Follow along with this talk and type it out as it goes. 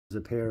Is a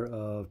pair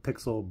of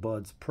Pixel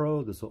Buds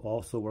Pro. This will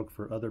also work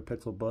for other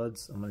Pixel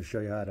Buds. I'm going to show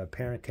you how to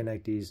parent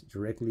connect these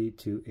directly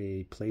to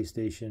a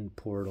PlayStation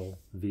Portal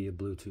via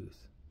Bluetooth.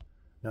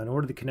 Now, in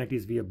order to connect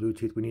these via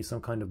Bluetooth, we need some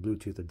kind of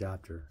Bluetooth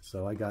adapter.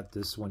 So I got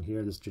this one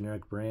here, this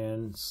generic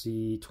brand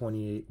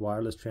C28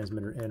 wireless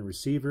transmitter and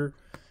receiver.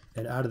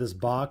 And out of this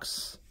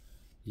box,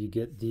 you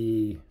get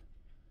the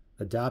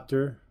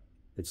adapter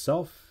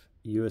itself,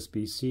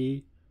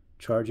 USB-C,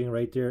 charging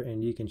right there,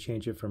 and you can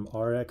change it from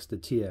RX to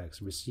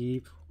TX,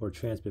 receive or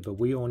transmit, but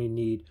we only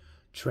need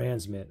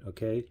transmit,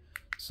 okay?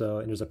 So,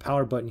 and there's a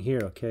power button here,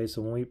 okay?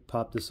 So when we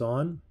pop this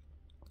on,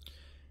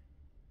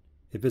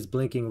 if it's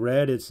blinking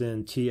red, it's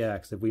in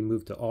TX. If we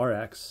move to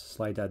RX,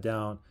 slide that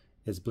down,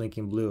 it's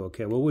blinking blue,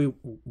 okay? What we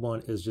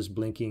want is just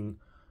blinking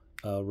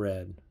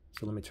red.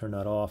 So let me turn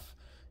that off.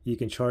 You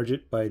can charge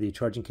it by the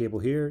charging cable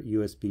here,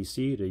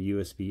 USB-C to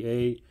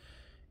USB-A,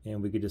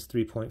 and we get this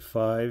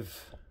 3.5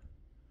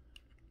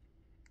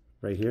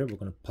 right here. We're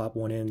going to pop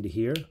one into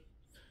here,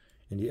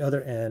 and the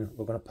other end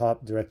we're going to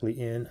pop directly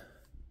in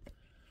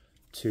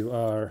to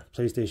our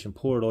PlayStation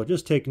Portal.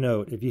 Just take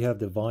note, if you have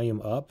the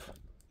volume up,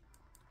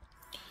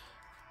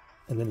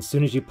 and then as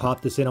soon as you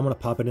pop this in, I'm going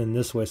to pop it in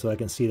this way so I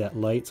can see that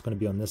light. It's going to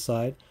be on this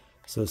side.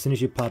 So as soon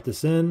as you pop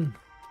this in,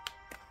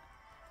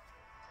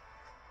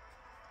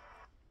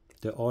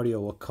 the audio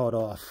will cut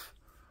off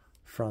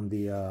from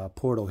the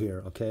portal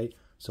here, okay?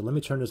 So let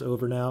me turn this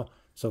over now.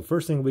 So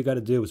first thing we got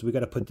to do is we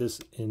got to put this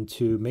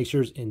into, make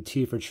sure it's in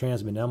T for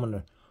transmit. Now I'm going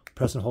to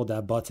press and hold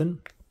that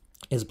button.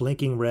 It's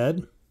blinking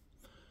red,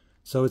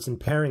 so it's in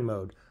pairing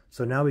mode.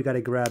 So now we got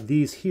to grab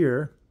these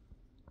here,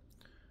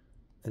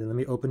 and then let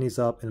me open these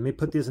up, and let me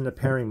put these into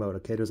pairing mode,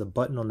 okay? There's a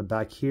button on the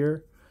back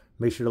here.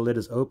 Make sure the lid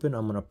is open.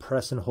 I'm going to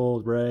press and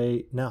hold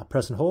right now.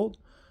 Press and hold.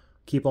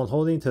 Keep on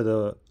holding till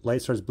the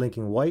light starts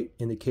blinking white,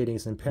 indicating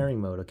it's in pairing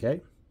mode,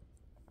 okay?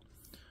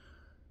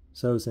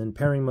 So it's in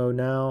pairing mode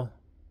now.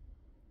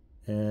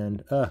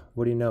 And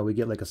what do you know, we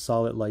get like a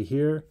solid light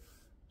here.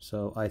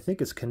 So I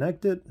think it's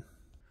connected.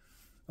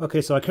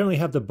 Okay, so I currently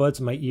have the buds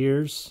in my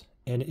ears,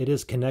 and it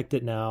is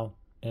connected now.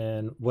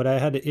 And what I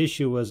had the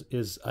issue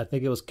is I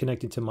think it was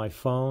connected to my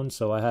phone,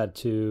 so I had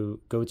to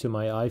go to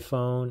my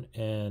iPhone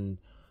and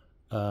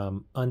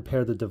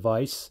unpair the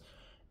device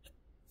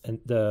and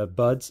the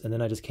buds, and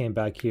then I just came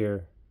back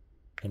here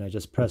and I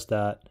just pressed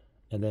that,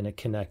 and then it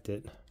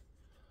connected.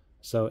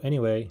 So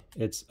anyway,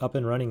 it's up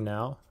and running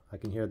now. I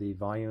can hear the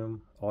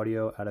volume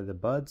audio out of the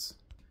buds.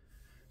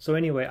 So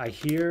anyway, I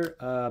hear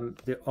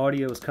the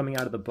audio is coming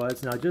out of the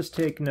buds. Now just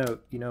take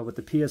note, you know, with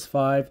the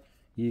PS5,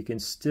 you can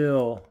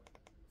still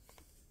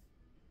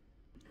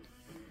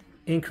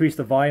increase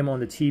the volume on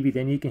the TV,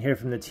 then you can hear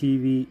from the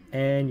TV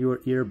and your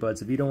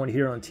earbuds. If you don't want to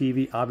hear on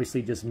TV,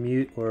 obviously just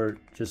mute or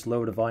just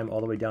lower the volume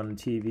all the way down on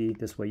TV.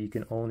 This way you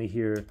can only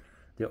hear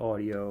the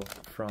audio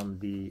from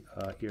the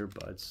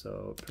earbuds.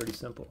 So pretty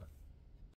simple.